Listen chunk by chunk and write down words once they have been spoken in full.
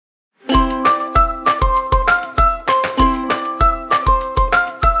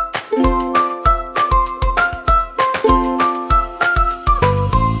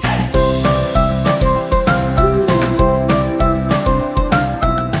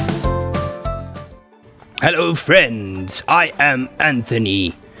Hello friends, I am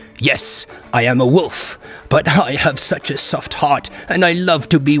Anthony. Yes, I am a wolf, but I have such a soft heart and I love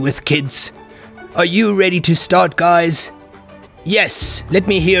to be with kids. Are you ready to start, guys? Yes, let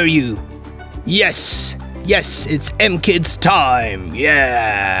me hear you. Yes, it's MKidz time,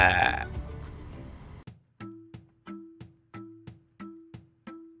 yeah!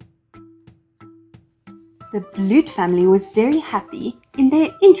 The Blute family was very happy in their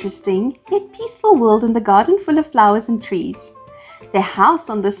interesting yet peaceful world in the garden full of flowers and trees. Their house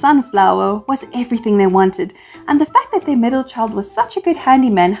on the sunflower was everything they wanted, and the fact that their middle child was such a good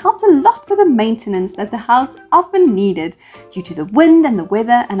handyman helped a lot with the maintenance that the house often needed due to the wind and the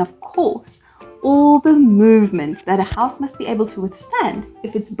weather and, of course, all the movement that a house must be able to withstand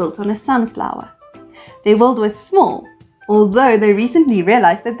if it's built on a sunflower. Their world was small, although they recently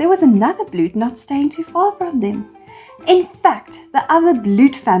realized that there was another Blute not staying too far from them. In fact, the other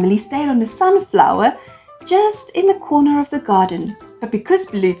Blute family stayed on a sunflower just in the corner of the garden, but because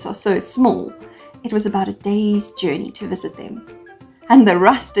Blutes are so small, it was about a day's journey to visit them. And the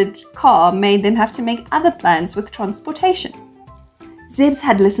rusted car made them have to make other plans with transportation. Zebs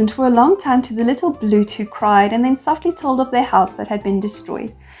had listened for a long time to the little Blute who cried and then softly told of their house that had been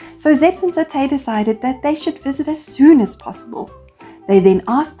destroyed. So Zebs and Satay decided that they should visit as soon as possible. They then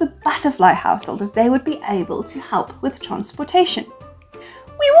asked the butterfly household if they would be able to help with transportation.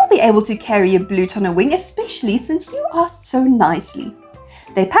 "We will be able to carry a Blute on a wing, especially since you asked so nicely."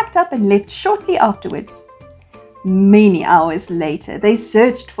 They packed up and left shortly afterwards. Many hours later, they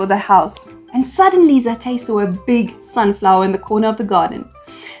searched for the house, and suddenly Satay saw a big sunflower in the corner of the garden.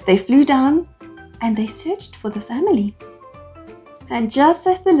 They flew down and they searched for the family. And just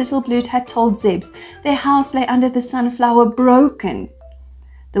as the little Blute had told Zebs, their house lay under the sunflower broken.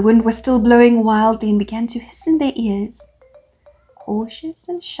 The wind was still blowing wildly and began to hiss in their ears. Cautious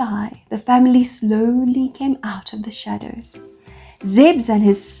and shy, the family slowly came out of the shadows. Zebs and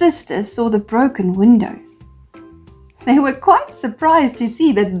his sister saw the broken windows. They were quite surprised to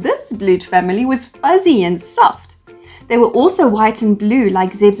see that this Blute family was fuzzy and soft. They were also white and blue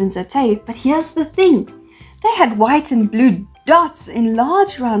like Zebs and Satay, but here's the thing. They had white and blue dots in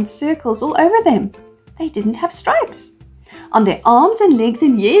large round circles all over them. They didn't have stripes on their arms and legs,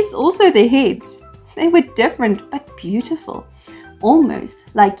 and yes, also their heads. They were different but beautiful, almost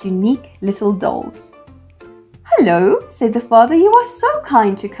like unique little dolls. "Hello," said the father, "you are so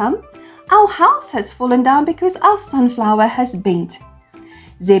kind to come. Our house has fallen down because our sunflower has bent."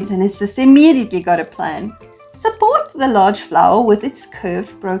 Zebs and his sister immediately got a plan. Support the large flower with its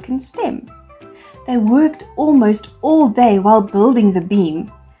curved broken stem. They worked almost all day while building the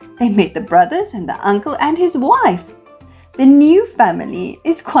beam. They met the brothers and the uncle and his wife. The new family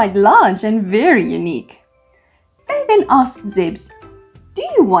is quite large and very unique. They then asked Zebs, "Do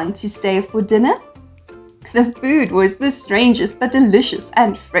you want to stay for dinner?" The food was the strangest but delicious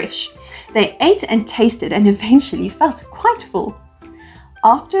and fresh. They ate and tasted and eventually felt quite full.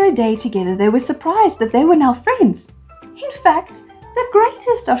 After a day together, they were surprised that they were now friends. In fact, the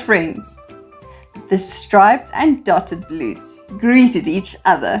greatest of friends. The striped and dotted Blutes greeted each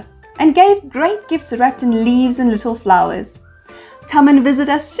other and gave great gifts wrapped in leaves and little flowers. "Come and visit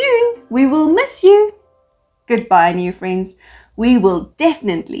us soon. We will miss you." Goodbye, new friends. We will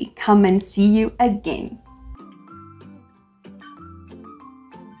definitely come and see you again.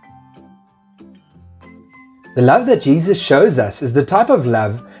 The love that Jesus shows us is the type of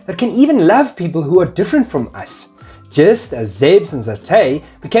love that can even love people who are different from us, just as Zebs and Satay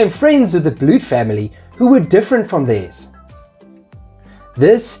became friends with the Blute family who were different from theirs.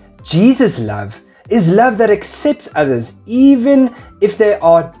 This Jesus love is love that accepts others even if they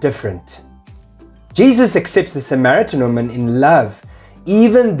are different. Jesus accepts the Samaritan woman in love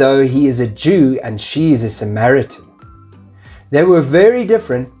even though he is a Jew and she is a Samaritan. They were very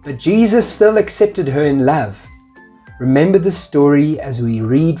different, but Jesus still accepted her in love. Remember the story as we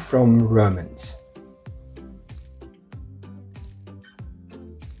read from Romans.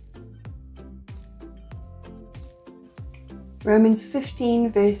 Romans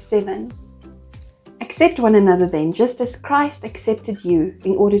 15 verse 7. Accept one another then, just as Christ accepted you,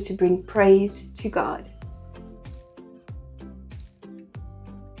 in order to bring praise to God.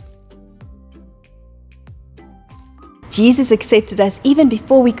 Jesus accepted us even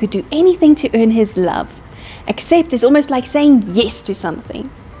before we could do anything to earn his love. Accept is almost like saying yes to something.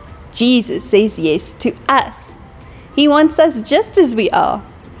 Jesus says yes to us. He wants us just as we are.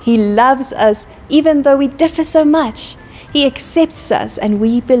 He loves us even though we differ so much. He accepts us and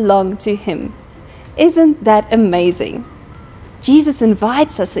we belong to him. Isn't that amazing? Jesus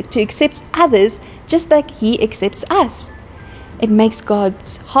invites us to accept others just like he accepts us. It makes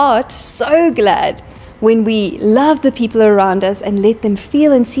God's heart so glad when we love the people around us and let them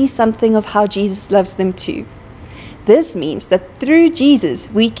feel and see something of how Jesus loves them too. This means that through Jesus,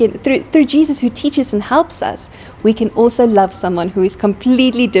 through Jesus who teaches and helps us, we can also love someone who is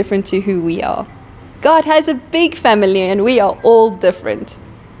completely different to who we are. God has a big family and we are all different.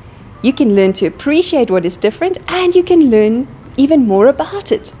 You can learn to appreciate what is different, and you can learn even more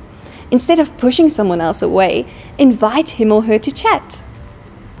about it. Instead of pushing someone else away, invite him or her to chat.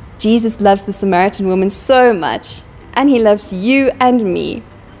 Jesus loves the Samaritan woman so much, and he loves you and me.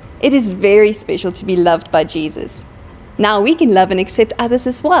 It is very special to be loved by Jesus. Now we can love and accept others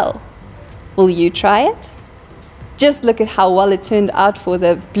as well. Will you try it? Just look at how well it turned out for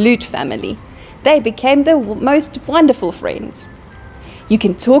the Bloot family. They became the most wonderful friends. You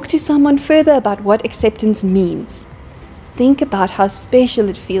can talk to someone further about what acceptance means. Think about how special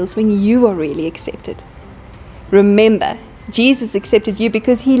it feels when you are really accepted. Remember, Jesus accepted you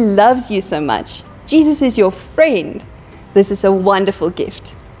because he loves you so much. Jesus is your friend. This is a wonderful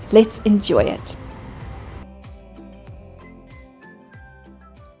gift. Let's enjoy it.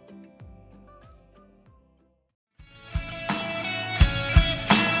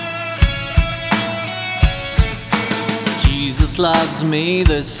 Jesus loves me,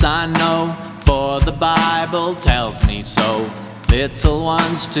 this I know, for the Bible tells me so. Little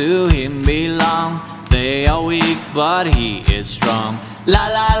ones to him belong, they are weak but he is strong. La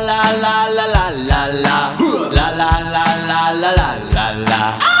la la la la la la la, la la la la la la la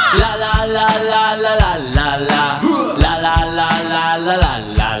la, la la la la la la la la, la la la la la la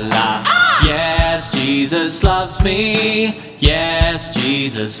la la. Yes, Jesus loves me, yes,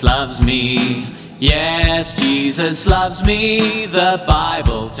 Jesus loves me. Yes, Jesus loves me, the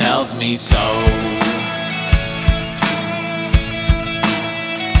Bible tells me so.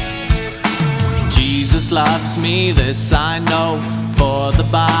 Jesus loves me, this I know, for the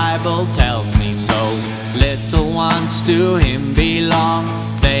Bible tells me so. Little ones to him belong,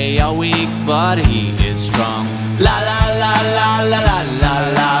 they are weak but he is strong. La la la la la la la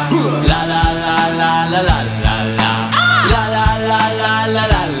la, la la la la la la la la, la la la la la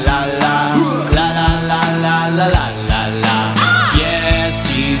la la la, la la la la la la la la. Yes,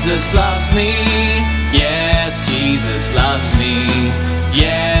 Jesus loves me, yes, Jesus loves me.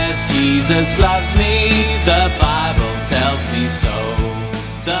 Yes, Jesus loves me, the Bible tells me so.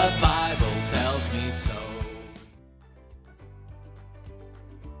 The Bible tells me so.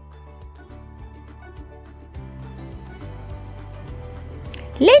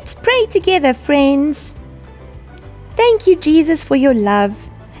 Let's pray together, friends. Thank you, Jesus, for your love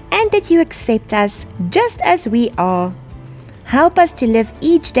and that you accept us just as we are. Help us to live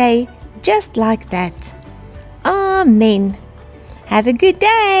each day just like that. Amen. Have a good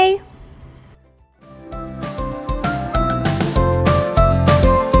day.